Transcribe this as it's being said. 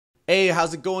Hey,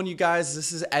 how's it going, you guys?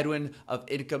 This is Edwin of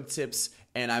Income Tips,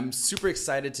 and I'm super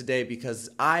excited today because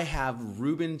I have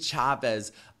Ruben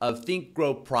Chavez of Think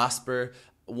Grow Prosper,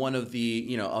 one of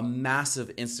the, a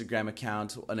massive Instagram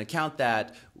account, an account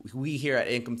that we here at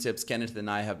Income Tips, Kenneth and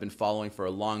I, have been following for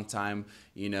a long time.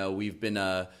 We've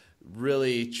been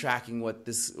really tracking what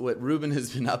Ruben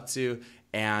has been up to.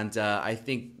 And I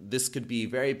think this could be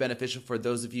very beneficial for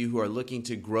those of you who are looking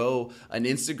to grow an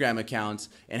Instagram account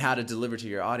and how to deliver to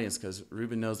your audience, because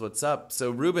Ruben knows what's up.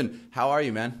 So Ruben, how are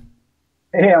you, man?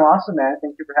 Hey, I'm awesome, man.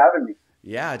 Thank you for having me.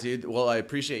 Yeah, dude. Well, I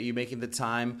appreciate you making the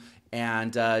time.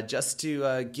 And just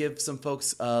to give some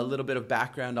folks a little bit of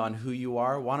background on who you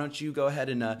are, why don't you go ahead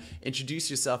and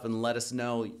introduce yourself and let us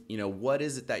know, what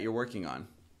is it that you're working on?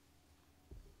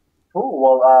 Cool.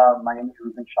 Well, my name is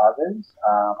Ruben Chavez.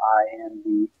 I am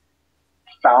the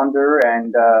founder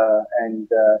and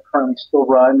currently still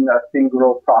run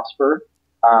ThinkGrowProsper,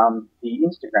 the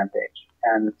Instagram page,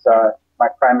 and it's my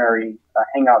primary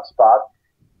hangout spot.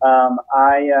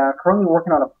 I currently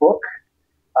working on a book,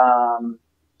 a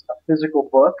physical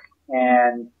book,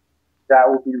 and that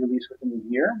will be released within the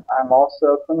year. I'm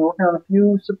also currently working on a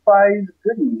few surprise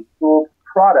goodies, little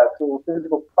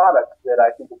physical products that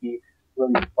I think will be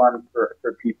really fun for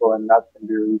people, and that's going to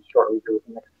be released shortly within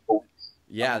the next couple weeks.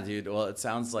 Yeah, dude. Well, it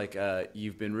sounds like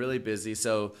you've been really busy.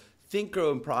 So Think,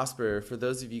 Grow, and Prosper, for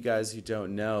those of you guys who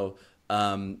don't know,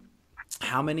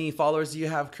 how many followers do you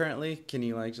have currently? Can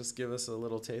you just give us a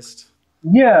little taste?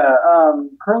 Yeah,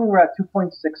 currently we're at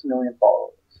 2.6 million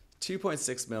followers.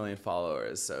 2.6 million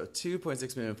followers. So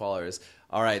 2.6 million followers.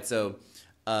 All right. So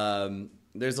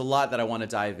there's a lot that I want to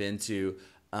dive into.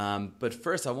 But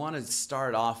first, I want to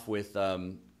start off with,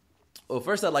 well,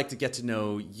 first I'd like to get to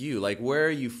know you. Like, where are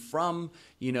you from?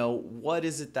 What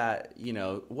is it that,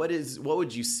 what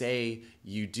would you say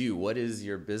you do? What is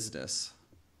your business?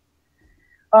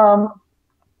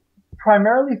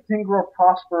 Primarily, Think Grow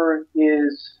Prosper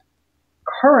is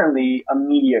currently a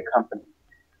media company.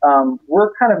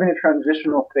 We're kind of in a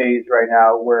transitional phase right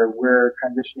now where we're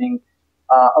transitioning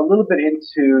a little bit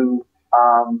into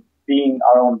being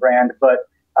our own brand, but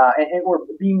and we're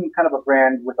being kind of a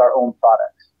brand with our own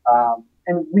products.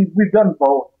 And we've done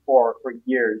both for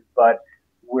years, but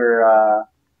we're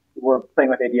playing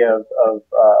with the idea of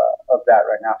that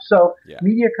right now. So Yeah.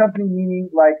 media company meaning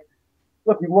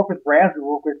look, we work with brands, we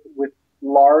work with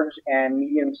large and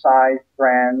medium-sized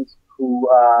brands who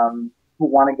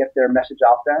want to get their message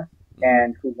out there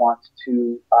and who want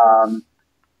to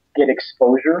get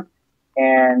exposure,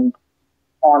 and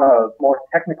on a more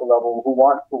technical level, who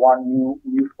want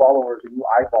new followers or new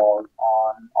eyeballs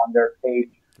on their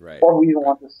page, Right. or who even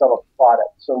want to sell a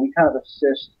product. So we kind of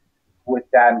assist with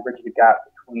that and bridge the gap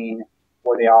between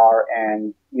where they are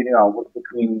and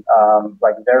between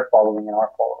their following and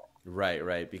our following. Right,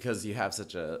 right. Because you have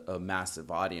such a massive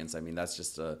audience. I mean, that's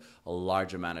just a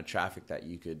large amount of traffic that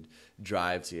you could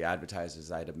drive to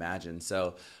advertisers, I'd imagine.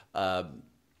 So,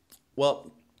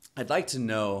 well, I'd like to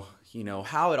know,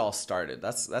 how it all started.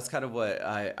 That's kind of what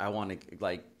I want to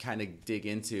kind of dig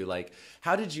into. Like,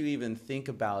 how did you even think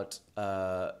about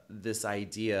this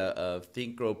idea of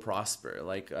Think, Grow, Prosper?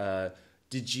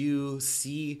 Did you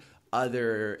see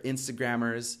other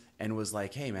Instagrammers and was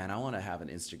like, hey man, I want to have an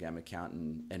Instagram account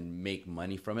and make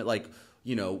money from it? Were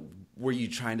you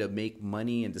trying to make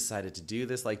money and decided to do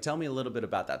this? Tell me a little bit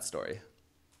about that story.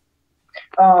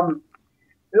 Um,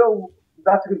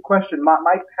 that's a good question. My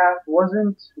path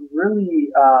wasn't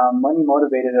really money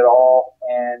motivated at all,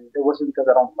 and it wasn't because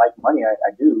I don't like money. I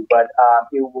do, but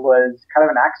it was kind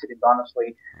of an accident,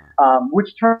 honestly,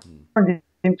 which turned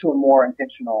into a more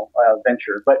intentional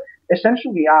venture. But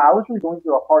essentially, I was really going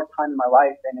through a hard time in my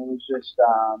life, and it was just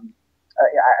I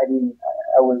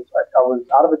was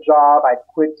out of a job. I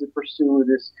quit to pursue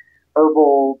this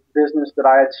herbal business that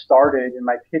I had started in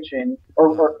my kitchen,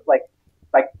 or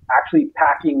actually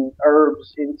packing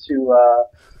herbs into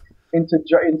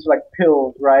like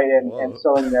pills, right, and Whoa.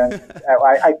 selling them.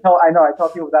 I tell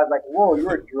people that, like, whoa,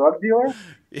 you're a drug dealer,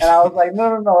 and I was like,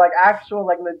 no, like actual,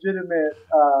 like legitimate,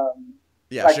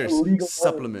 Yeah, sure. legal herbs.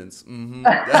 Supplements. Hmm.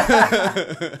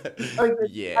 I mean,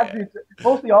 Yeah. it's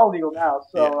mostly all legal now.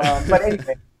 So, Yeah. but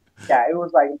anyway, yeah, it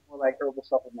was like more like herbal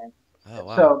supplements. Oh,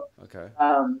 wow. So, Okay.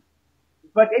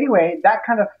 but anyway, that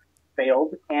kind of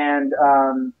failed, and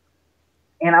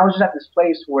I was just at this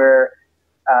place where,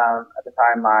 at the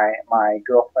time, my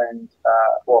girlfriend,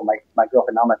 my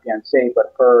girlfriend, now my fiance,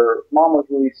 but her mom was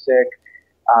really sick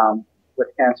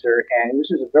with cancer, and it was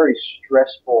just a very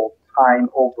stressful time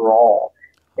overall.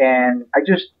 And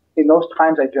in those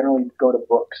times, I generally go to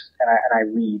books and I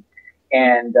read,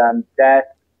 and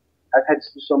that I've had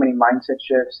so many mindset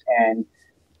shifts and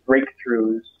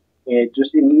breakthroughs. It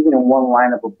just even in one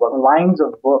line of a book, lines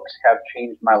of books have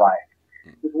changed my life.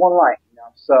 Just one line, you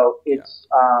know. So it's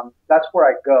that's where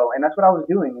I go, and that's what I was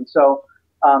doing. And so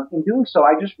in doing so,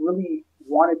 I just really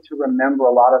wanted to remember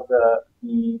a lot of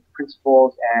the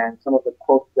principles and some of the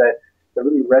quotes that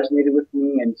really resonated with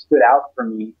me and stood out for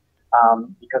me,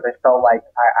 because I felt like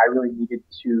I really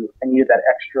I needed that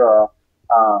extra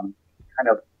kind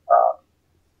of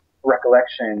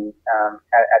recollection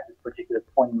at this particular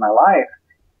point in my life.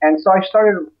 And so I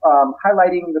started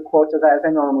highlighting the quotes as I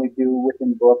normally do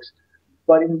within books.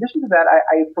 But in addition to that,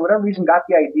 I for whatever reason, got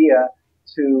the idea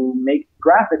to make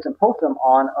graphics and post them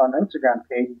on an Instagram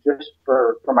page just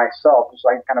for myself, just so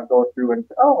I can kind of go through and,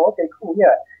 oh, okay, cool,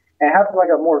 yeah, and have like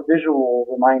a more visual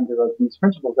reminder of these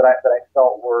principles that I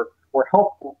felt were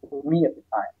helpful for me at the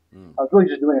time. I was really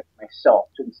just doing it for myself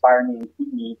to inspire me and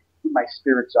keep my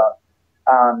spirits up.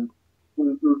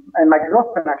 And my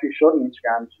girlfriend actually showed me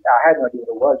Instagram. I had no idea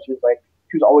what it was.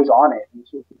 She was always on it. And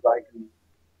this was like,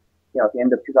 at the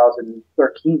end of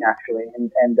 2013 actually.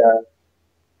 And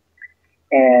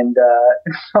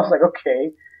I was like,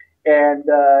 okay. And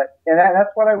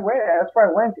that's what I went. That's where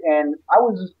I went. And I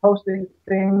was just posting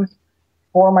things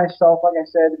for myself, like I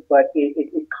said, but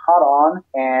it caught on,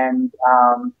 and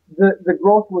the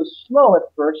growth was slow at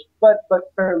first, but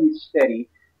fairly steady.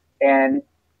 And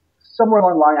somewhere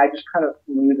along the line, I just kind of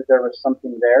knew that there was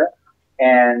something there,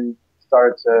 and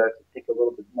started to take a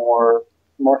little bit more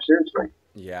seriously.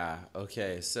 Yeah.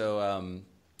 Okay. So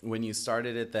when you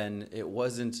started it, then it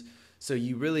wasn't. So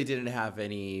you really didn't have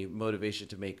any motivation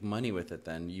to make money with it.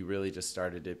 Then you really just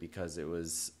started it because it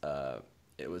was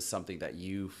something that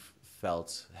you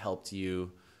felt helped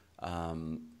you,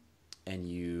 and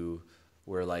you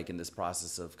were like in this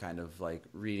process of kind of like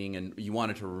reading, and you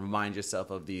wanted to remind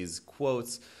yourself of these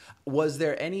quotes. Was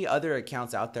there any other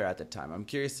accounts out there at the time? I'm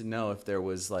curious to know if there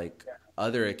was like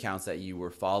other accounts that you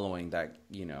were following that,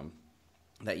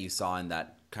 that you saw in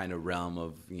that kind of realm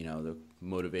of, the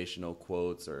motivational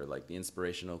quotes or like the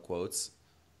inspirational quotes.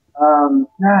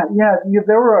 Yeah,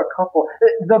 there were a couple.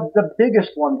 The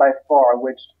biggest one by far,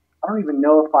 which I don't even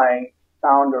know if I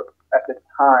found at the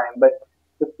time, but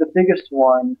the biggest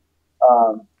one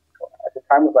at the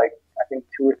time was like, I think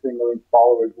 2 or 3 million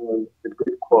followers was the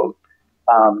good quote.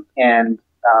 And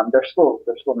they're still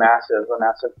massive, a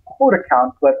massive quote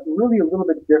account, but really a little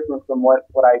bit different from what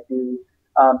I do.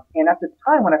 And at the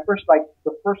time when I first, like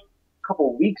the first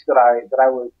couple of weeks that I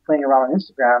was playing around on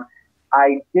Instagram,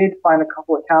 I did find a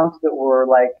couple of accounts that were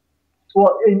like,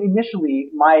 well, initially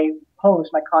my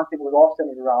content was all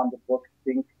centered around the book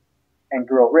Think and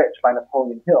Grow Rich by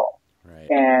Napoleon Hill. Right.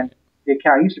 And the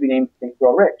account used to be named Think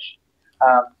Grow Rich.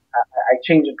 I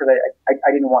changed it because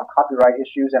I didn't want copyright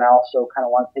issues, and I also kind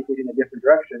of want to take it in a different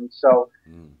direction. So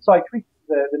I tweaked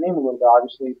the name a little bit,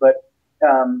 obviously. But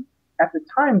at the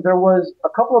time, there was a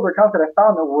couple other accounts that I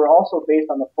found that were also based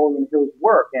on Napoleon Hill's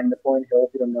work. And Napoleon Hill,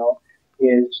 if you don't know,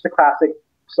 is just a classic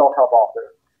self-help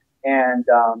author. And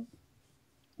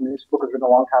this book was written a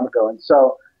long time ago. And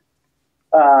so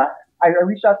I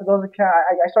reached out to those accounts.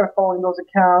 I started following those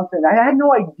accounts, and I had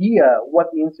no idea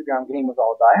what the Instagram game was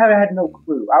all about. I had no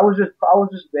clue. I was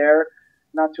just there,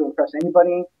 not to impress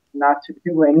anybody, not to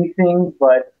do anything,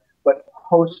 but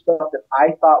post stuff that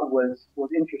I thought was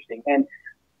interesting. And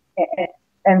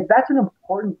that's an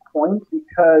important point,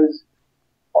 because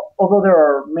although there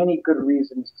are many good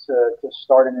reasons to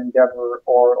start an endeavor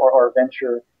or a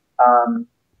venture,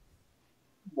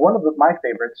 one of my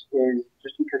favorites is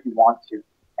just because you want to,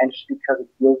 and just because it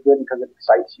feels good, because it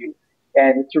excites you.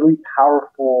 And it's a really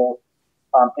powerful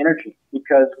energy,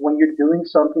 because when you're doing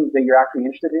something that you're actually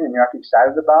interested in and you're actually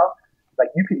excited about, like,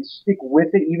 you can stick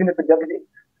with it even if it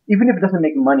doesn't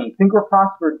make money.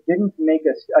 ThinkGrowProsper didn't make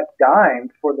a dime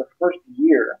for the first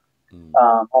year,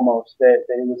 almost, that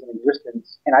it was in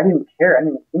existence. And I didn't care. I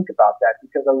didn't even think about that,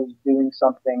 because I was doing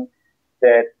something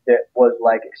that was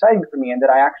like exciting for me and that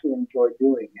I actually enjoyed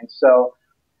doing. And so,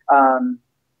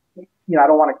 I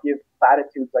don't want to give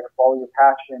platitudes like follow your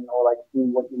passion or like do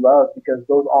what you love, because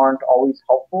those aren't always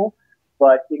helpful.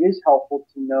 But it is helpful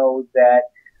to know that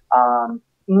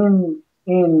in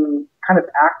kind of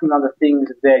acting on the things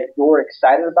that you're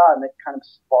excited about and that kind of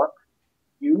spark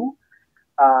you,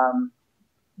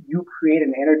 you create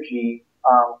an energy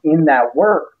in that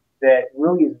work that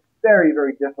really is very,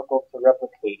 very difficult to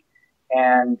replicate,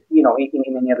 and in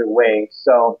any other way.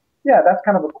 So yeah, that's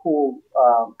kind of a cool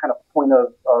kind of point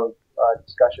of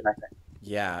discussion, I think.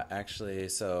 Yeah, actually,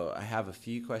 so I have a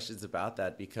few questions about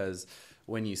that, because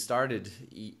when you started,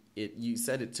 you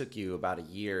said it took you about a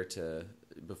year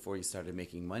before you started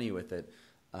making money with it.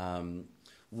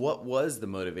 what was the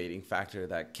motivating factor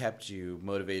that kept you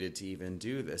motivated to even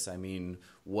do this? I mean,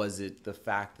 was it the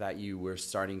fact that you were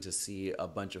starting to see a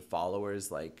bunch of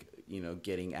followers, like,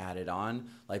 getting added on?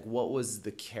 Like, what was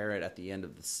the carrot at the end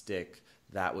of the stick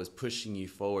that was pushing you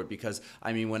forward? Because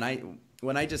I mean, when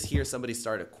I just hear somebody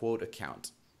start a quote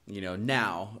account,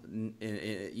 now,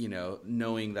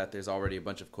 knowing that there's already a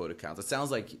bunch of quote accounts, it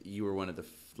sounds like you were one of the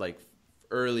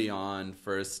early on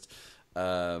first,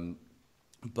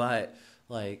 but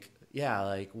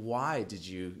why did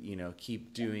you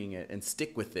keep doing it and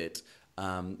stick with it?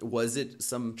 Was it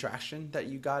some traction that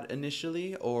you got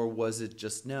initially, or was it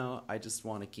just, no, I just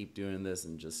want to keep doing this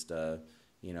and just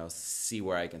see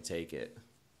where I can take it?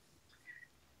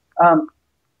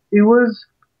 It was,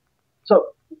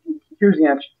 so here's the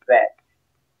answer to that.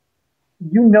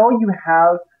 You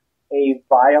have a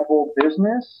viable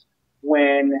business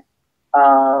when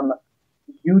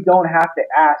you don't have to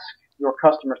ask your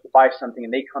customers to buy something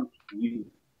and they come to you.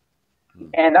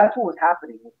 And that's what was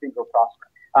happening with ThinkGrowProsper.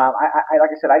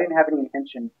 Like I said, I didn't have any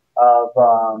intention of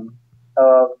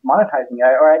monetizing it,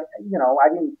 I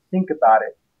didn't think about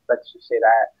it. Let's just say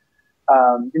that.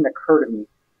 It didn't occur to me.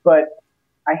 But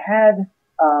I had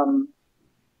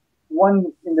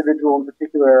one individual in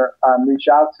particular reach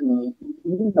out to me. He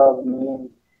emailed me, and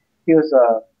he was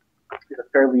a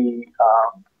fairly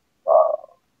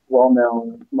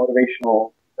well-known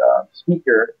motivational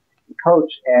speaker and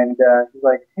coach, and he's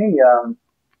like, "Hey,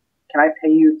 can I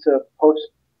pay you to post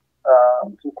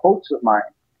some quotes of mine?"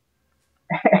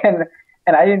 and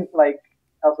I didn't I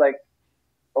was like,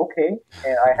 "Okay,"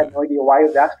 and I had no idea why he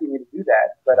was asking me to do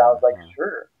that, but I was like,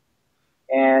 "Sure."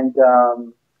 And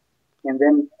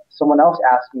then someone else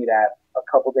asked me that a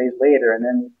couple days later, and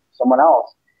then someone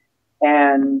else,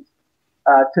 and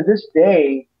to this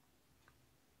day,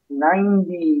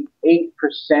 98%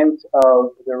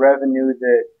 of the revenue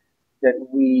that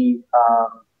we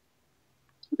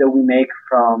make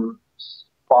from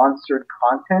sponsored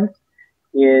content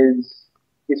is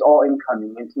all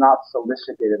incoming. It's not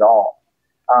solicited at all,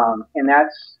 and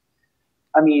that's,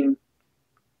 I mean,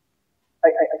 I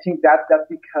think that's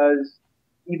because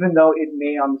even though it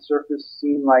may on the surface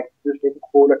seem like just a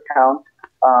quote account,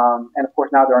 and of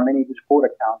course now there are many just quote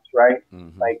accounts, right?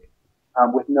 Mm-hmm.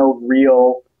 With no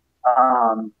real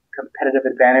competitive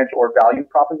advantage or value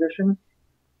proposition.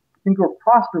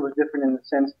 ThinkGrowProsper was different in the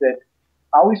sense that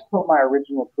I always put my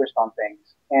original twist on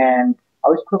things, and I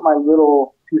always put my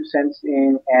little 2 cents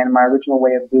in and my original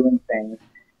way of doing things.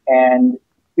 And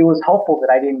it was helpful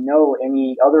that I didn't know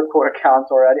any other quote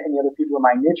accounts or any other people in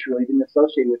my niche, really didn't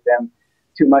associate with them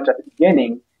too much at the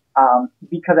beginning,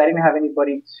 because I didn't have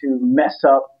anybody to mess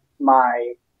up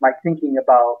my thinking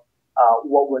about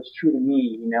what was true to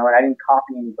me, and I didn't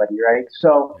copy anybody, right?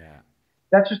 So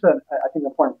that's just I think, an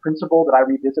important principle that I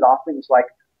revisit often. Is like,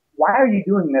 why are you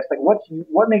doing this? Like,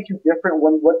 what makes you different?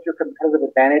 What's your competitive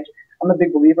advantage? I'm a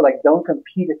big believer, don't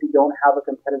compete if you don't have a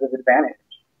competitive advantage.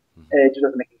 Mm-hmm. It just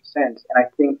doesn't make any sense. And I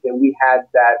think that we had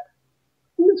that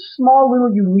small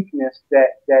little uniqueness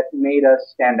that made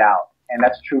us stand out. And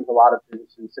that's true of a lot of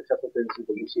businesses, successful businesses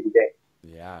that you see today.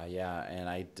 Yeah. And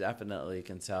I definitely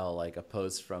can tell, a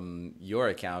post from your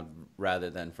account rather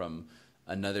than from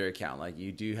another account.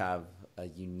 You do have a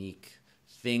unique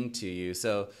thing to you.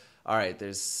 So, all right,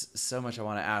 there's so much I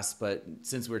want to ask, but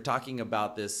since we're talking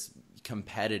about this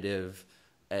competitive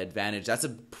advantage, that's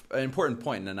an important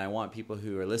point. And I want people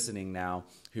who are listening now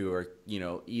who are,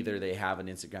 either they have an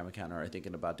Instagram account or are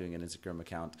thinking about doing an Instagram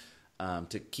account,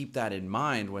 to keep that in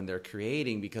mind when they're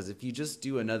creating, because if you just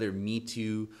do another Me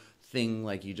Too thing,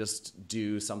 you just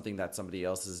do something that somebody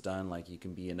else has done, you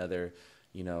can be another,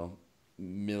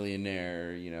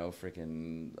 millionaire,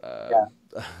 freaking,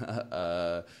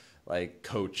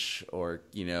 coach or,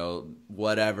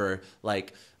 whatever,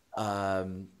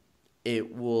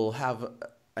 it will have,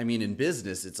 in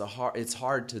business, it's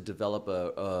hard to develop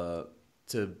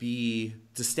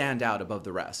to stand out above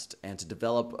the rest and to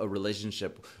develop a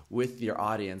relationship with your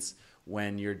audience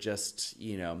when you're just,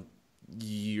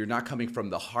 you're not coming from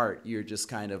the heart. You're just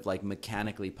kind of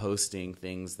mechanically posting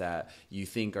things that you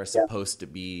think are supposed to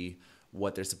be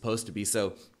what they're supposed to be.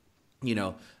 So,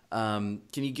 can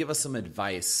you give us some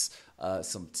advice,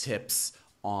 some tips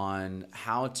on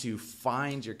how to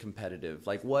find your competitive,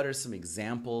 what are some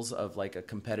examples of a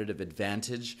competitive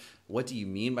advantage? What do you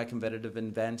mean by competitive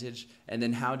advantage? And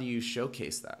then how do you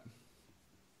showcase that?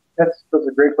 Those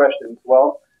are great questions.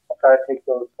 Well, I'll try to take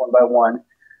those one by one.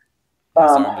 So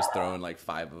I'm just throwing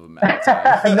 5 of them at a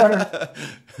time. No.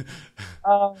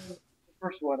 The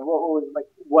first one, what was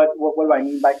what do I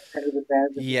mean by competitive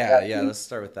advantage? Let's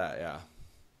start with that. Yeah.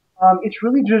 It's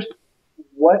really just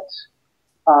what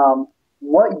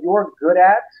what you're good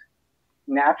at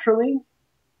naturally,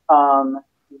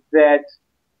 that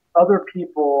other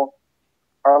people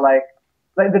are like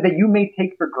that you may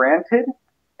take for granted,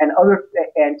 and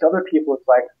to other people it's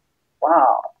like,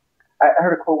 wow. I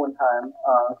heard a quote one time.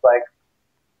 It's like,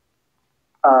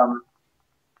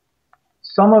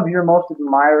 some of your most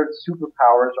admired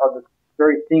superpowers are the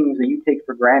very things that you take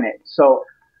for granted. So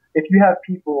if you have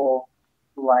people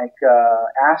like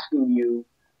asking you,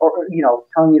 or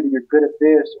telling you that you're good at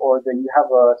this, or that you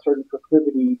have a certain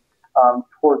proclivity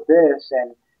toward this,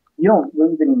 and you don't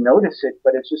really even notice it,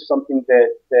 but it's just something that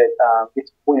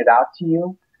gets pointed out to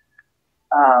you,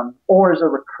 or is a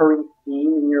recurring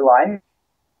theme in your life,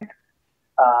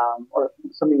 or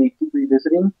something that you keep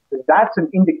revisiting, that's an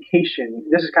indication.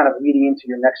 This is kind of leading into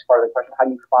your next part of the question: how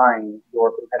do you find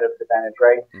your competitive advantage,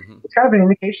 right? Mm-hmm. It's kind of an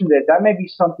indication that may be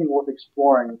something worth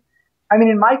exploring. I mean,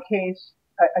 in my case,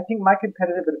 I think my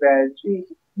competitive advantage,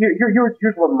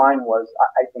 here's what mine was,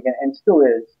 I think, and still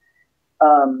is.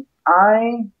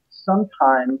 I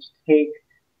sometimes take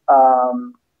a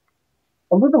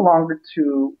little bit longer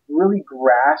to really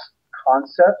grasp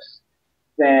concepts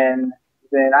than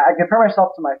I compare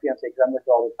myself to my fiance, because I'm with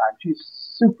her all the time. She's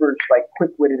super like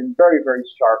quick-witted and very, very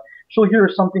sharp. She'll hear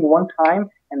something one time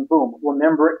and boom,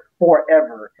 remember it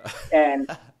forever. And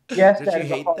yes, don't you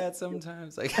hate that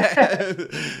sometimes? Like,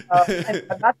 and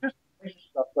not just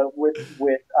relationship stuff, but with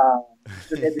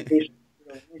education.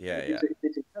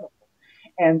 It's incredible.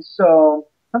 And so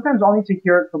sometimes I'll need to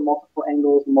hear it from multiple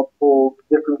angles,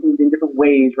 in different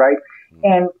ways, right?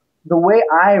 And the way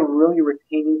I really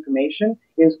retain information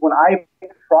is when I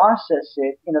process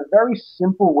it in a very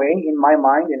simple way in my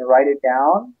mind and write it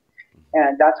down.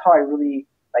 And that's how I really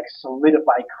like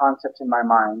solidify concepts in my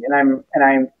mind. And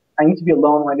I need to be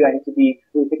alone when I do. I need to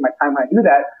really take my time when I do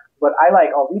that. But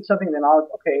I'll read something and then I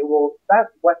think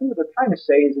what they're trying to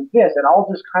say is this, and I'll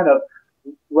just kind of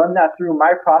run that through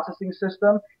my processing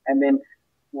system and then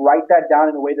write that down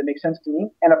in a way that makes sense to me.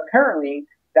 And apparently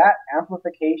that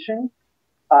amplification,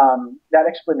 that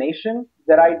explanation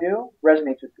that I do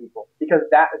resonates with people, because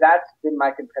that's been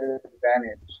my competitive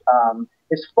advantage.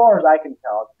 As far as I can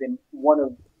tell, it's been one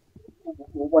of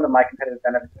my competitive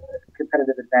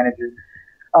advantages.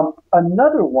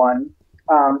 Another one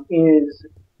is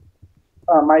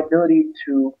my ability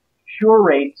to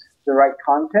curate the right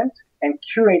content and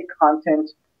curate content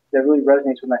that really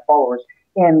resonates with my followers.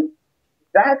 And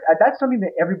that's something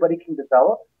that everybody can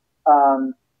develop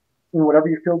in whatever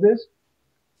your field is,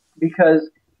 because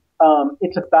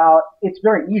it's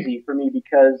very easy for me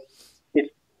because it's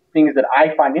things that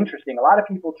I find interesting. A lot of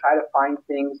people try to find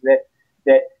things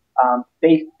that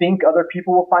they think other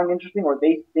people will find interesting, or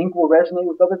they think will resonate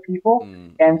with other people.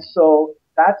 And so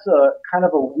that's a kind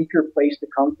of a weaker place to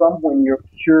come from when you're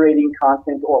curating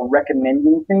content or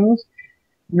recommending things.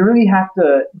 You really have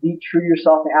to be true to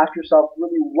yourself and ask yourself,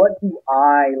 really, what do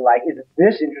I like? Is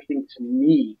this interesting to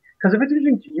me? Because if it's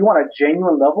interesting to you on a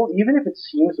genuine level, even if it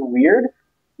seems weird,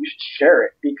 you should share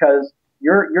it, because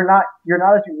you're not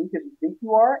as unique as you think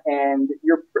you are, and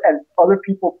other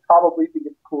people probably think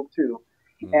it's cool too.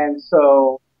 And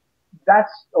so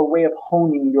that's a way of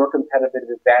honing your competitive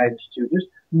advantage too, just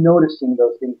noticing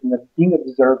those things and being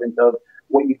observant of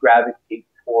what you gravitate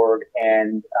toward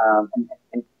and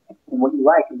what you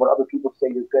like and what other people say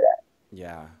you're good at.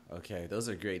 Yeah. Okay. Those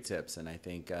are great tips. And I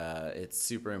think it's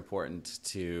super important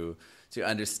to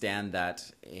understand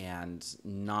that and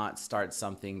not start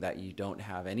something that you don't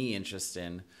have any interest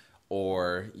in,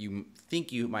 or you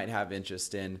think you might have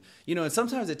interest in, and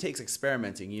sometimes it takes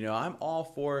experimenting. I'm all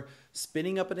for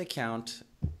spinning up an account,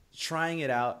 trying it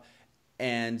out.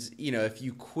 And, if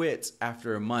you quit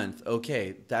after a month,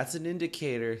 okay, that's an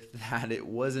indicator that it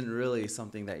wasn't really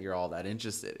something that you're all that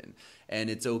interested in. And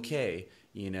it's okay,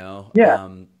 Yeah.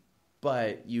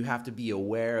 But you have to be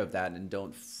aware of that, and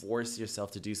don't force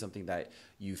yourself to do something that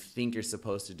you think you're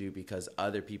supposed to do because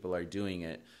other people are doing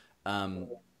it.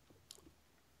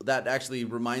 That actually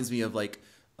reminds me of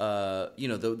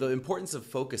the importance of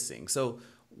focusing. So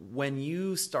when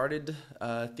you started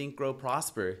Think, Grow,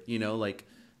 Prosper,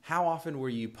 how often were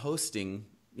you posting?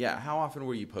 Yeah, how often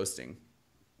were you posting?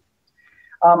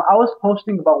 I was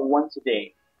posting about once a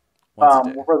day. Once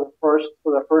a day. For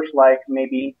the first like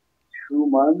maybe 2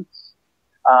 months,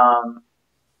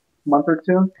 month or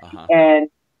two. Uh-huh. And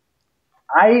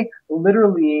I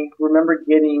literally remember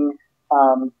getting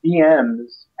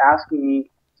DMs asking me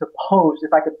to post,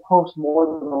 if I could post more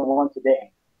than once a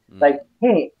day. Like,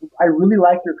 hey, I really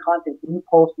like your content. Can you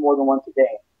post more than once a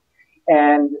day?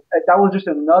 And that was just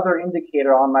another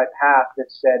indicator on my path that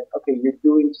said, okay, you're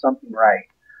doing something right.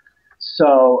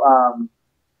 So,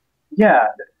 yeah.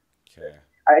 Okay.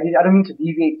 I don't mean to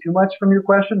deviate too much from your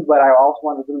question, but I also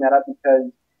wanted to bring that up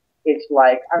because it's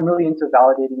like I'm really into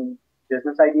validating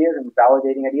business ideas and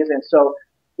validating ideas. And so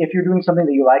if you're doing something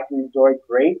that you like and enjoy,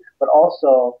 great. But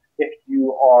also if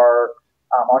you are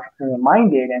entrepreneur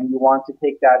minded and you want to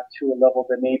take that to a level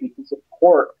that maybe can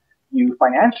support you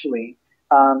financially,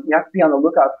 you have to be on the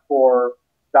lookout for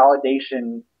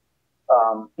validation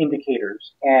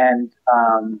indicators. And,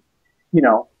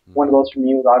 one of those for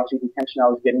me was obviously the attention I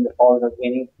was getting, the followers I was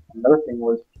gaining. Another thing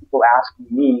was people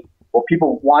asking me, or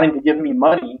people wanting to give me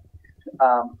money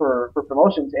for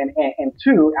promotions, and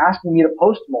two, asking me to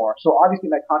post more. So obviously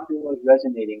my content was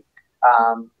resonating.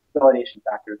 Validation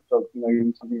factor. So, you're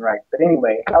doing something right. But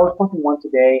anyway, I was posting once a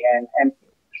day, and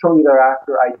shortly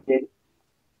thereafter, I did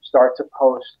start to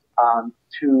post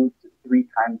 2 to 3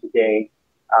 times a day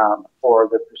for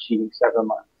the preceding 7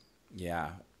 months. Yeah.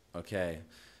 Okay.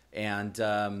 And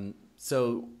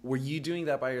so were you doing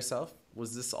that by yourself?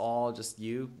 Was this all just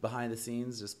you behind the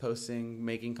scenes, just posting,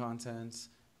 making content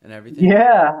and everything?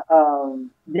 Yeah.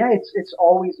 It's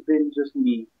always been just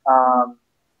me.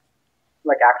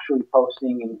 Like actually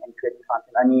posting and creating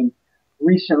content. I mean,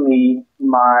 recently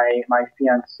my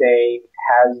fiance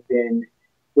has been,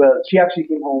 well, she actually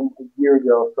came home a year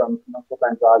ago from a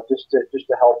full-time job just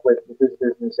to help with this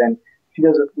business, and she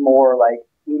does more like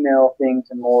email things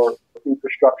and more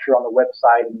infrastructure on the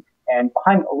website and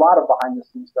behind the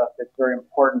scenes stuff that's very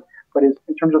important. But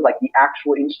in terms of like the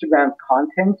actual Instagram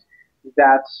content,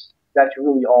 that's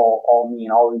really all me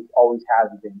and always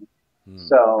has been.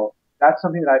 So that's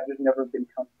something that I've just never been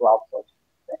comfortable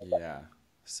outsourcing. Yeah.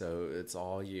 So it's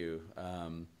all you,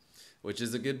 which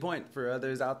is a good point for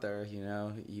others out there.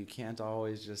 You can't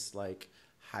always just like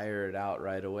hire it out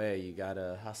right away. You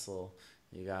gotta hustle.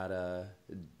 You gotta,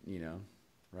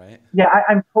 right? Yeah,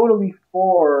 I'm totally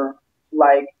for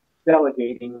like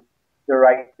delegating the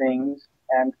right things,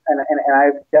 and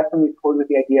I've definitely toyed with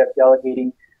the idea of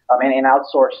delegating and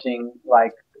outsourcing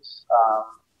like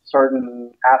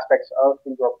certain aspects of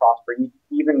ThinkGrowProsper,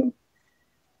 even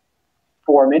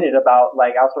for a minute about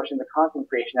like outsourcing the content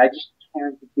creation. I just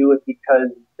can't do it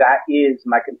because that is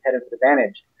my competitive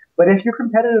advantage. But if your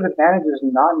competitive advantage is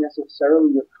not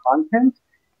necessarily your content,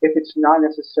 if it's not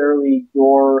necessarily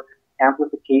your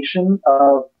amplification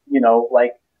of,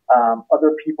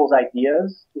 other people's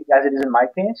ideas, as it is in my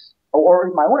case,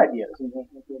 or my own ideas in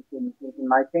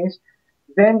my case,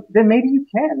 then maybe you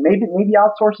can. Maybe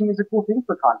outsourcing is a cool thing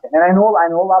for content. And I know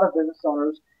a lot of business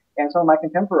owners and some of my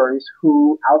contemporaries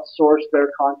who outsource their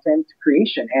content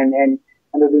creation and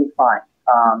they're doing fine.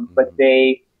 But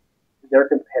their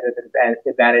competitive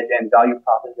advantage and value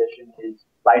proposition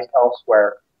lies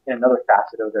elsewhere in another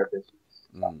facet of their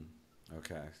business.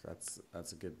 Okay,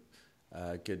 that's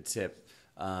a good tip.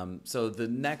 So the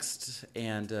next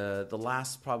and the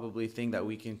last probably thing that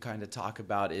we can kind of talk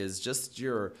about is just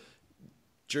your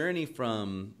journey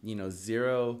from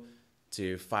 0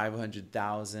 to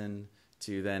 500,000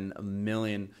 to then 1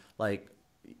 million. Like,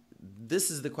 this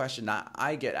is the question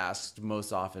I get asked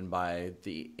most often by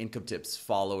the IncomeTips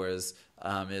followers,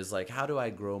 is like, how do I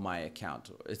grow my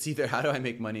account? It's either how do I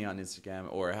make money on Instagram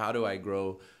or how do I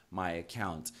grow my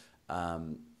account?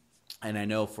 And I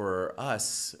know for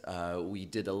us, we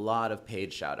did a lot of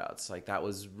paid shout outs. Like, that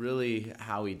was really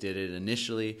how we did it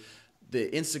initially. The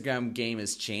Instagram game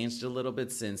has changed a little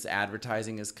bit since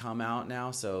advertising has come out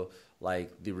now. So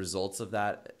like the results of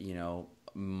that,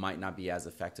 might not be as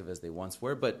effective as they once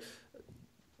were. But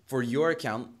for your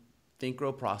account,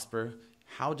 ThinkGrowProsper,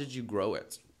 how did you grow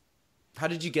it? How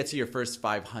did you get to your first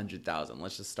 500,000?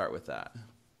 Let's just start with that.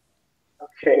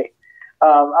 Okay.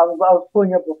 I was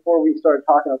pulling up before we started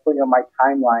talking. I was pulling up my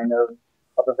timeline of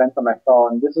events on my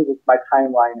phone. This is my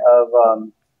timeline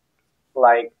of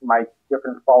like my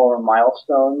different follower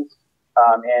milestones.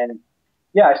 And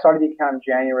yeah, I started the account in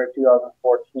January of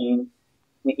 2014.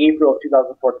 In April of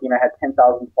 2014, I had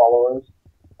 10,000 followers.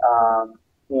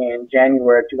 In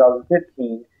January of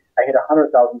 2015, I hit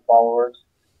 100,000 followers.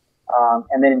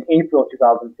 And then in April of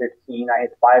 2015, I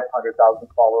hit 500,000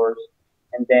 followers.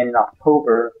 And then in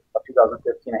October of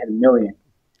 2015, I hit 1 million.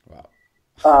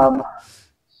 Wow.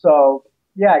 So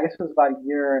yeah, I guess it was about a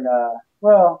year and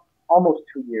almost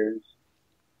 2 years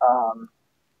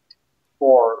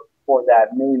for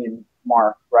that 1 million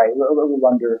mark, right? A little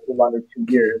under 2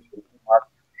 years for the mark.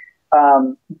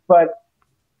 But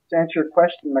to answer your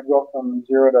question, I go from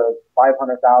 0 to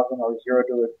 500,000 or 0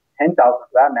 to 10,000 for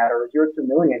that matter, or 0 to 1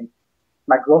 million.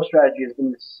 My growth strategy has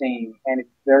been the same, and it's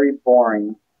very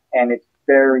boring, and it's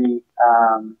very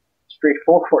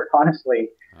straightforward, honestly.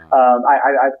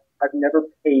 I've never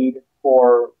paid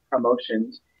for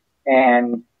promotions,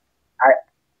 and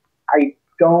I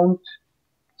don't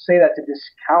say that to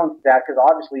discount that, because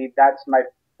obviously that's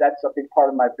a big part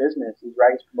of my business is,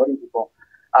 right, is promoting people.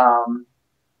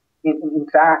 In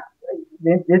fact,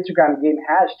 the Instagram game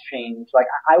has changed. Like,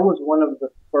 I was one of the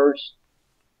first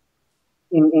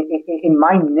in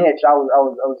my niche. I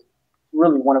was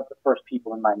really one of the first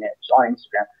people in my niche on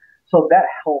Instagram. So that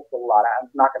helped a lot. I'm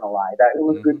not going to lie. That it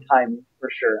was good timing for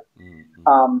sure.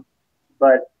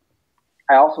 But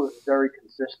I also was very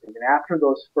consistent. And after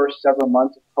those first several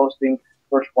months of posting,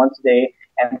 first once a day,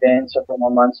 and then several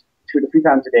more months, 2 to 3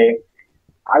 times a day,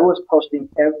 I was posting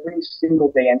every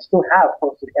single day, and still have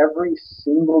posted every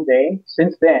single day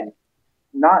since then,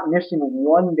 not missing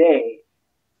one day,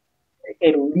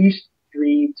 at least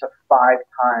 3 to 5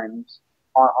 times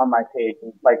on my page,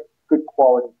 like good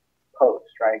quality posts,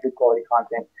 right? Good quality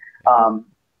content.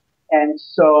 And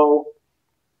so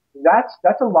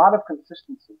that's a lot of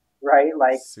consistency, right?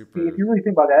 Like, Super. If you really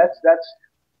think about that, that's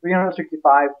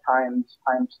 365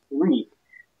 times 3,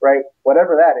 right?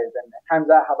 Whatever that is, and times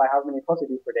that by how many posts you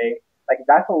do per day. Like,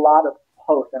 that's a lot of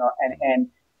posts, and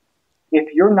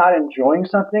if you're not enjoying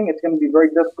something, it's going to be very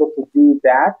difficult to do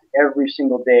that every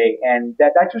single day, and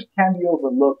that just can't be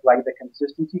overlooked, like the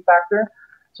consistency factor.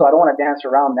 So I don't want to dance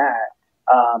around that.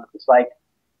 It's like,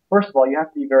 first of all, you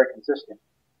have to be very consistent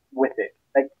with it.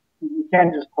 Like, you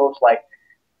can't just post like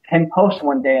 10 posts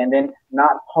one day and then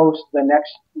not post the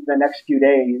next few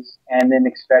days and then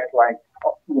expect, like,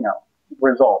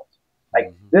 results.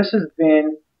 Like, this has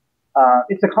been,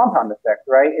 it's a compound effect,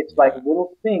 right? It's like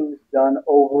little things done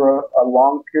over a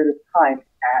long period of time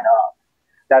add up.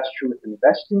 That's true with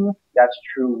investing. That's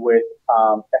true with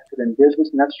effort in business,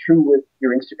 and that's true with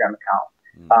your Instagram account.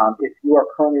 If you are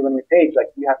currently running a page,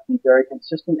 like, you have to be very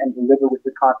consistent and deliver with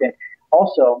your content.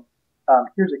 Also,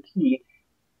 here's a key.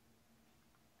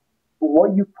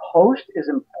 What you post is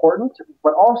important,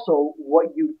 but also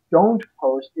what you don't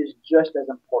post is just as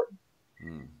important.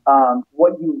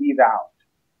 What you leave out.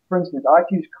 For instance, I like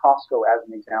to use Costco as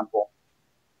an example.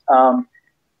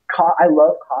 I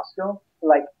love Costco.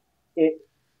 Like,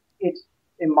 it's,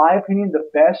 in my opinion, the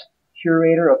best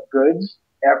curator of goods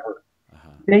ever.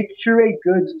 They curate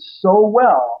goods so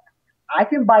well. I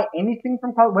can buy anything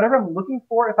from Costco, whatever I'm looking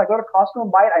for. If I go to Costco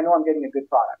and buy it, I know I'm getting a good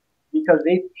product because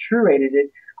they've curated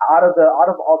it out of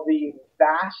all the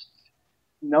vast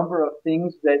number of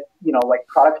things that, like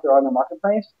products that are on the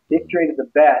marketplace. They've curated the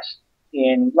best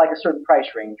in like a certain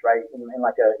price range, right? In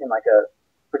like a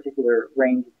particular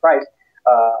range of price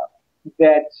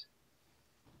that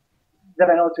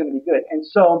I know it's going to be good. And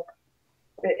so,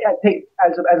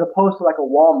 as opposed to like a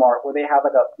Walmart where they have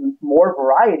like a more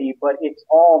variety, but it's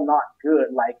all not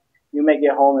good. Like, you may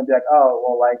get home and be like, oh,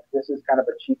 well, like, this is kind of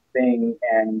a cheap thing,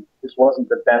 and this wasn't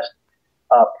the best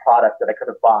product that I could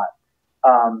have bought.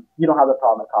 You don't have the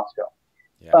problem at Costco.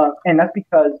 Yeah. And that's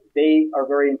because they are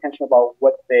very intentional about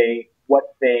what they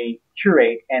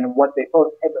curate and what they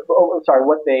post.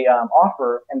 What they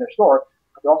offer in their store.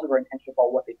 But they're also very intentional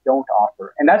about what they don't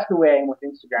offer. And that's the way I am with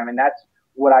Instagram. And that's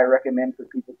what I recommend for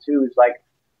people too. Is like,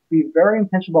 be very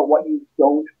intentional about what you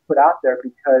don't put out there,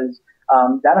 because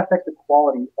that affects the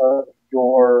quality of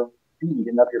your feed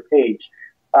and of your page.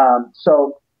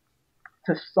 So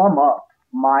to sum up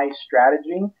my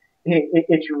strategy,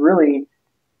 it's really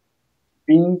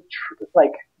being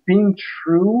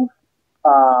true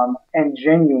and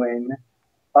genuine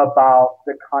about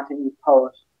the content you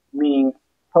post, meaning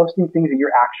posting things that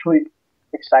you're actually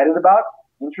excited about,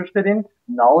 interested in,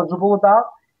 knowledgeable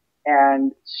about,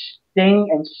 and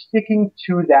sticking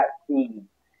to that theme.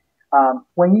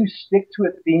 When you stick to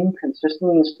a theme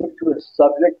consistently and stick to a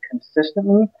subject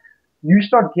consistently, you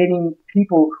start getting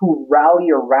people who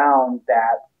rally around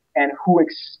that and who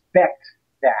expect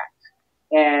that.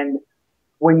 And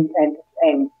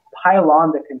pile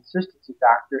on the consistency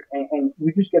factor, and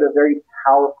you just get a very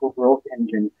powerful growth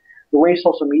engine. The way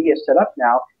social media is set up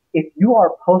now, if you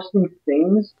are posting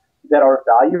things that are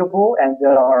valuable and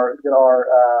that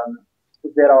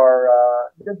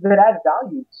add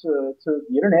value to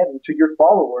the internet and to your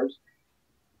followers,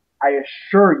 I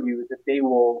assure you that they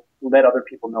will let other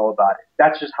people know about it.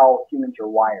 That's just how humans are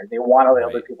wired. They want to let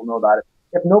other people know about it.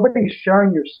 If nobody's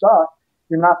sharing your stuff,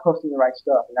 you're not posting the right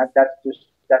stuff, and that's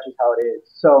just how it is.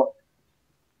 So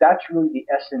that's really the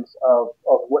essence of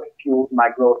what fuels my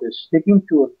growth, is sticking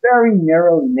to a very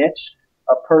narrow niche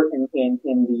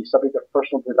in the subject of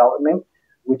personal development,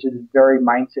 which is very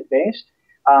mindset based,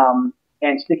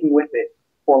 and sticking with it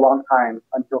for a long time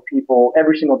until people,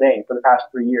 every single day for the past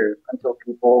 3 years, until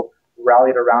people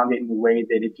rallied around it in a way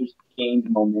that it just gained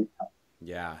momentum.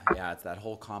 Yeah, it's that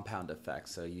whole compound effect.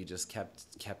 So you just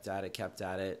kept at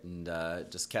it, and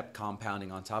just kept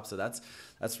compounding on top. So that's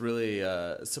really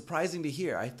surprising to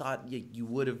hear. I thought you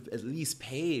would have at least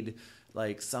paid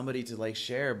like somebody to like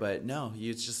share, but no,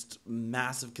 it's just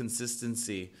massive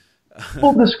consistency.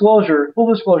 Full disclosure,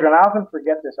 and I often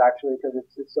forget this actually because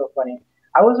it's so funny.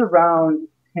 I was around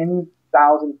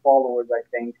 10,000 followers, I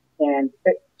think, and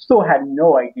it still had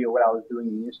no idea what I was doing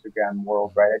in the Instagram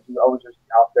world, right? I was just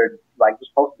out there like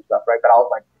just posting stuff, right? But I was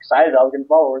like excited I was getting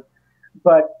followers,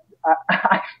 but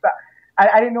I,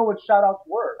 I didn't know what shout outs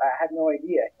were. I had no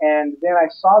idea, and then I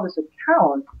saw this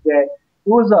account that it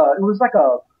was like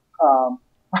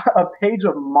a page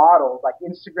of models, like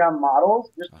Instagram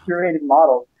models, just curated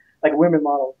models, like women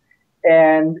models,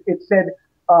 and it said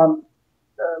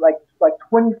like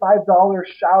 $25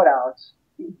 shout outs.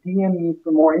 DM me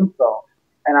for more info,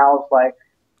 and I was like,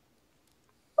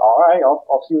 all right,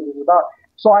 I'll see what this is about.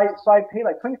 So I paid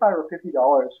like $25 or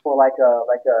 $50 for like a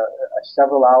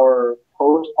several hour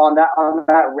post on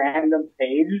that random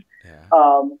page. Yeah.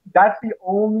 That's the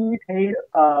only paid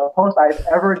post I've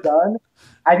ever done.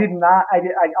 I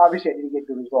obviously I didn't get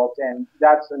the results, and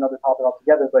that's another topic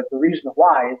altogether. But the reason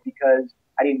why is because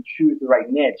I didn't choose the right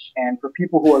niche. And for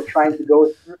people who are trying to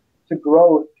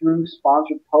grow through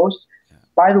sponsored posts,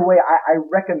 by the way, I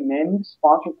recommend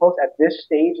sponsored posts at this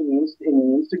stage in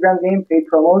the Instagram game, paid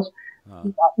promos.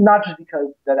 Not just because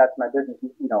that's my business.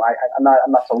 You know, I'm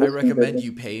not soliciting. I recommend business.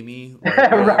 you pay me.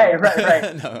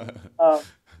 Right. No.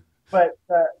 But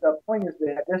the point is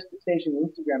that at this stage in the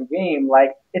Instagram game,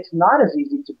 like it's not as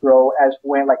easy to grow as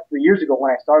when like 3 years ago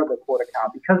when I started the quote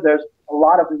account, because there's a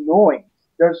lot of noise.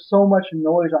 There's so much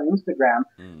noise on Instagram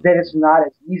that it's not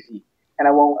as easy. And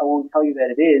I won't tell you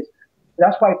that it is.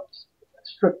 That's why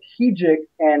strategic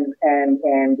and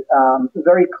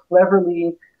very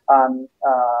cleverly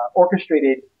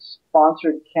orchestrated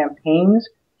sponsored campaigns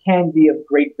can be of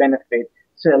great benefit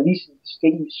to at least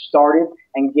get you started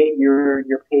and get your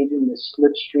page in the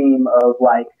slipstream of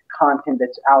like content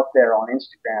that's out there on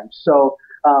Instagram. So,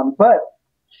 but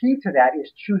key to that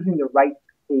is choosing the right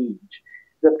page.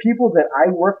 The people that I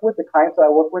work with, the clients that I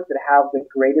work with that have the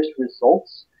greatest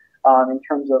results in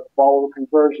terms of follower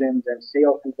conversions and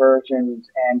sales conversions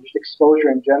and just exposure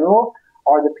in general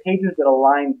are the pages that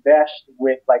align best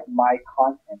with like my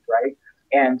content, right?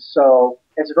 And so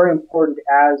it's very important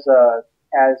as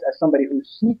somebody who's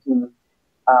seeking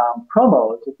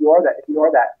promos, if you are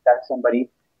that somebody,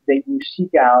 that you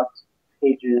seek out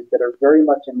pages that are very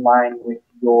much in line with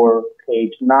your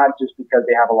page, not just because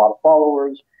they have a lot of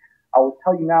followers. I will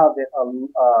tell you now that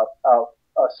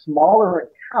a smaller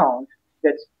account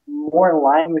that's more in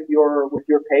line with your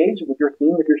page, with your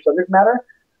theme, with your subject matter,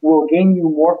 will gain you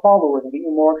more followers and get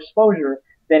you more exposure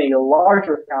than a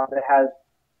larger account that has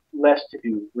less to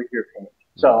do with your page.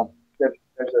 So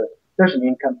there's an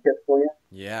income tip for you.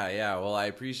 Yeah. Well, I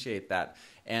appreciate that.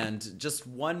 And just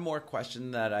one more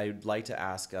question that I'd like to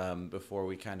ask before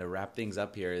we kind of wrap things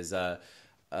up here is the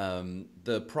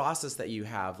process that you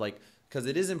have, like, because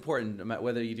it is important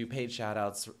whether you do paid shout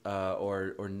outs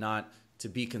or not, to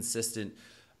be consistent.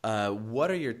 What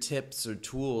are your tips or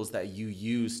tools that you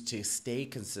use to stay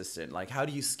consistent? Like, how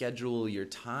do you schedule your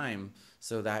time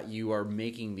so that you are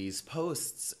making these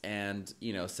posts and,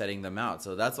 setting them out?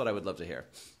 So that's what I would love to hear.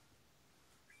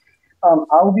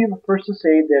 I'll be the first to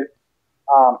say that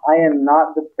I am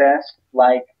not the best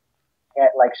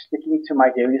at sticking to my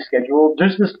daily schedule.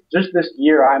 Just this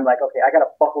year, I'm like, okay, I got to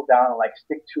buckle down and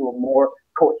stick to a more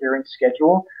coherent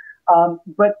schedule.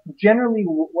 But generally,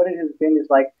 what it has been is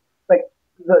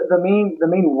the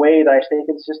main way that I stay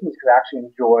consistent is because I actually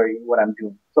enjoy what I'm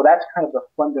doing. So that's kind of the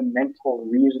fundamental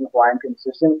reason why I'm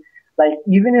consistent. Like,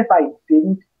 even if I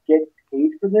didn't get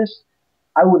paid for this,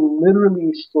 I would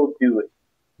literally still do it.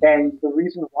 And the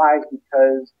reason why is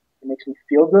because it makes me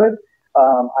feel good.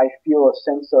 I feel a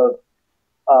sense of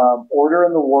order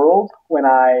in the world when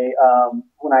I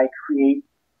create,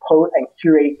 post, and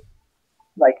curate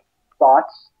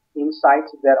thoughts,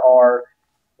 insights that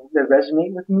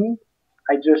resonate with me.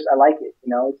 I like it.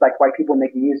 It's like why people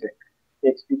make music.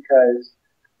 It's because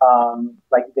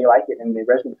they like it and they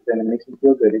resonate with them and it makes them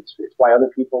feel good. It's why other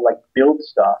people build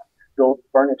stuff, build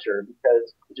furniture,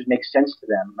 because it just makes sense to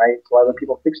them, right? It's why other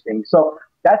people fix things. So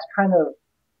that's kind of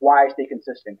why I stay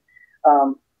consistent.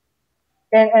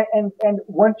 And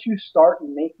once you start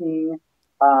making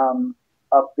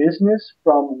a business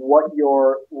from what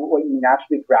you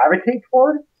naturally gravitate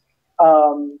toward,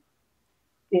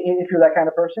 if you're that kind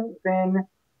of person, then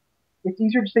it's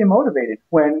easier to stay motivated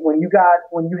when you're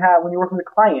working with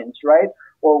clients, right?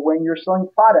 or when you're selling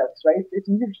products, right? It's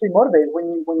easier to stay motivated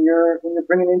when you're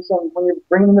bringing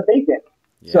in the bacon.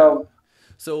 Yeah. So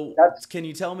So that's can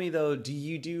you tell me though, do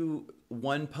you do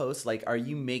one post? Like, are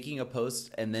you making a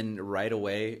post and then right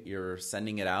away you're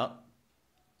sending it out?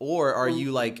 Or are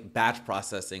you like batch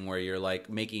processing where you're like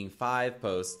making 5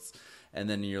 posts and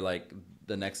then you're like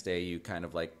the next day you kind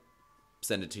of like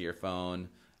send it to your phone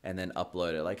and then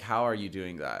upload it? Like, how are you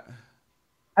doing that?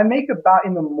 I make about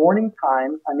in the morning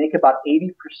time. I make about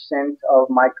 80% of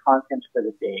my content for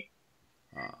the day.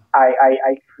 Uh,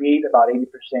 I create about 80%,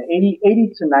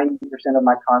 80 to 90% of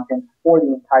my content for the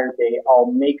entire day.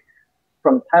 I'll make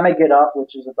from the time I get up,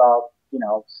 which is about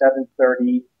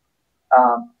 7:30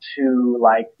 to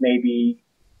like maybe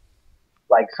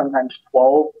like sometimes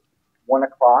 12, 1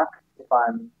 o'clock if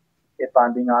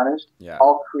I'm being honest. yeah.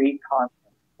 I'll create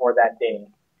content for that day,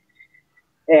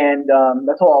 and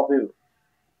that's all I'll do.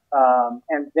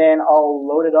 And then I'll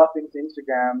load it up into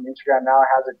Instagram. Instagram now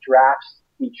has a drafts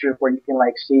feature where you can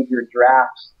like save your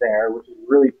drafts there, which is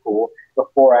really cool.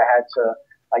 Before I had to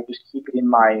like just keep it in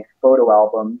my photo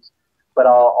albums, but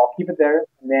I'll keep it there.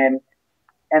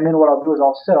 And then what I'll do is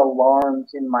I'll set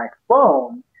alarms in my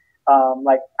phone,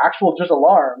 like actual just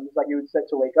alarms, like you would set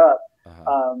to wake up,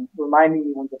 Uh-huh. reminding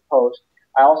me when to post.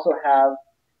 I also have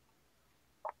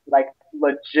like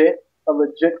a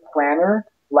legit planner,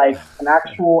 like an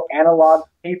actual analog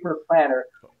paper planner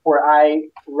where I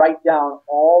write down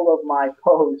all of my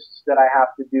posts that I have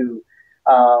to do.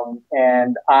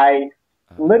 And I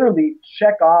Uh-huh. literally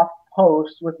check off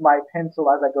posts with my pencil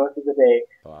as I go through the day.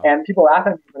 Wow. And people laugh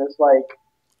at me, but it's like,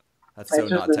 That's so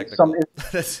just not some, technical.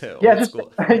 That's so yeah, old just,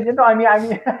 school. I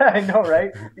know,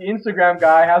 right? The Instagram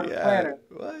guy has a Yeah. planner.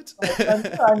 What?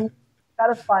 But, I mean,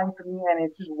 satisfying for me, and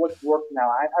it's just what's worked now.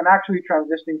 I'm actually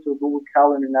transitioning to a Google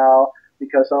Calendar now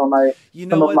because You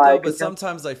know some of what my though? But contemporaries.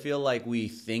 sometimes I feel like we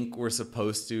think we're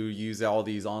supposed to use all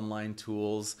these online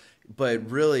tools, but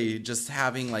really just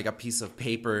having like a piece of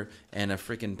paper and a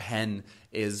freaking pen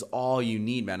is all you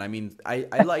need, man. I mean,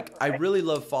 I really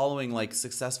love following like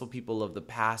successful people of the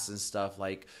past and stuff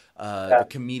like Yeah, the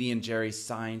comedian Jerry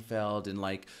Seinfeld and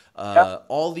like yeah,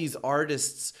 all these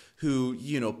artists who,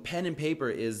 pen and paper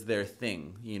is their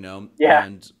thing, yeah.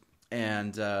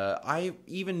 and I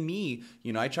even me,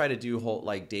 I try to do whole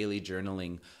like daily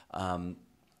journaling.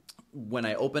 When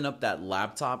I open up that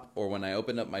laptop or when I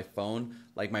open up my phone,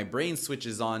 like my brain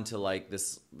switches on to like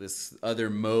this other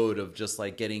mode of just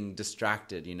like getting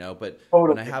distracted, But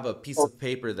when I Totally. have a piece Totally. of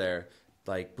paper there,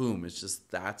 like boom, it's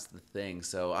just that's the thing.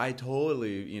 So I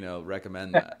totally,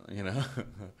 recommend that,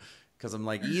 because I'm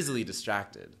like easily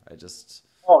distracted. I just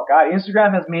Oh God,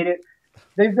 Instagram has made it.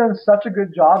 They've done such a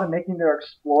good job in making their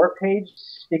explore page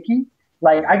sticky.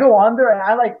 Like I uh, go on there and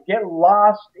I like get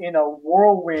lost in a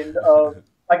whirlwind of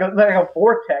like a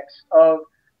vortex of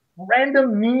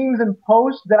random memes and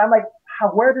posts that I'm like,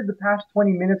 where did the past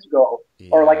 20 minutes go?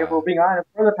 Or like if yeah, we're being honest,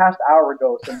 where did the past hour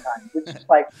go? Sometimes it's just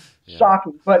like yeah.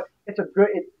 shocking, but it's a good.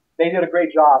 They did a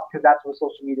great job because that's what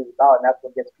social media is about, and that's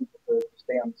what gets people to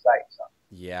stay on the site. So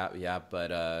Yeah, yeah,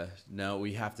 but no,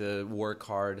 we have to work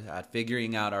hard at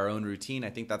figuring out our own routine. I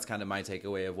think that's kind of my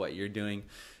takeaway of what you're doing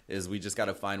is we just got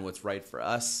to find what's right for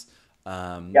us.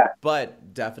 yeah,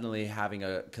 But definitely having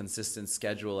a consistent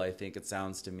schedule, I think it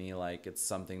sounds to me like it's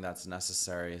something that's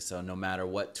necessary. So no matter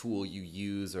what tool you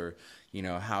use or,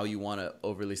 how you want to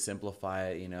overly simplify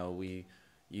it,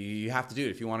 you have to do it.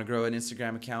 If you want to grow an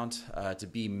Instagram account to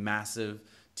be massive,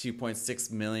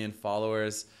 2.6 million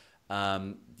followers,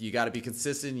 you got to be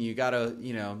consistent. You got to,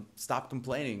 stop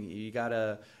complaining. You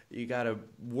gotta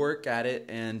work at it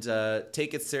and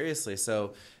take it seriously.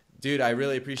 So, dude, I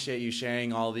really appreciate you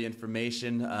sharing all the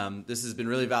information. This has been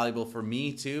really valuable for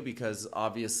me too, because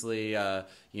obviously,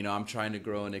 I'm trying to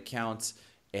grow an account,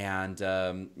 and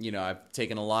I've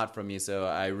taken a lot from you. So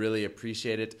I really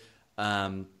appreciate it.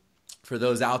 For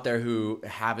those out there who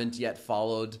haven't yet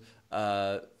followed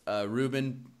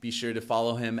Ruben, be sure to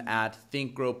follow him at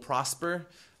ThinkGrowProsper.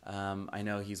 I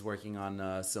know he's working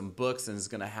on some books and is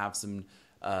going to have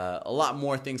a lot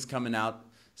more things coming out.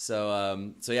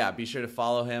 So yeah, be sure to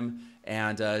follow him.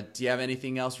 And do you have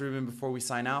anything else, Ruben, before we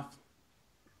sign off?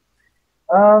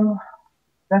 um,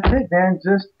 that's it, man.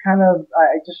 Just kind of,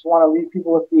 I just want to leave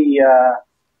people with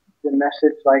the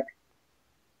message like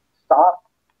stop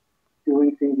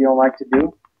doing things you don't like to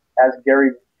do. As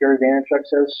Gary Vaynerchuk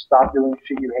says, stop doing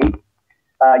shit you hate.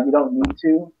 You don't need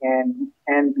to, and you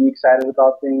can be excited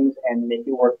about things and make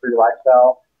it work for your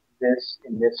lifestyle.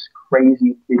 In this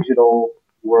crazy digital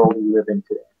world we live in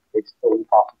today, it's totally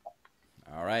possible.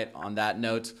 All right. On that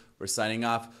note, we're signing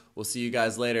off. We'll see you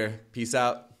guys later. Peace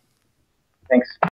out. Thanks.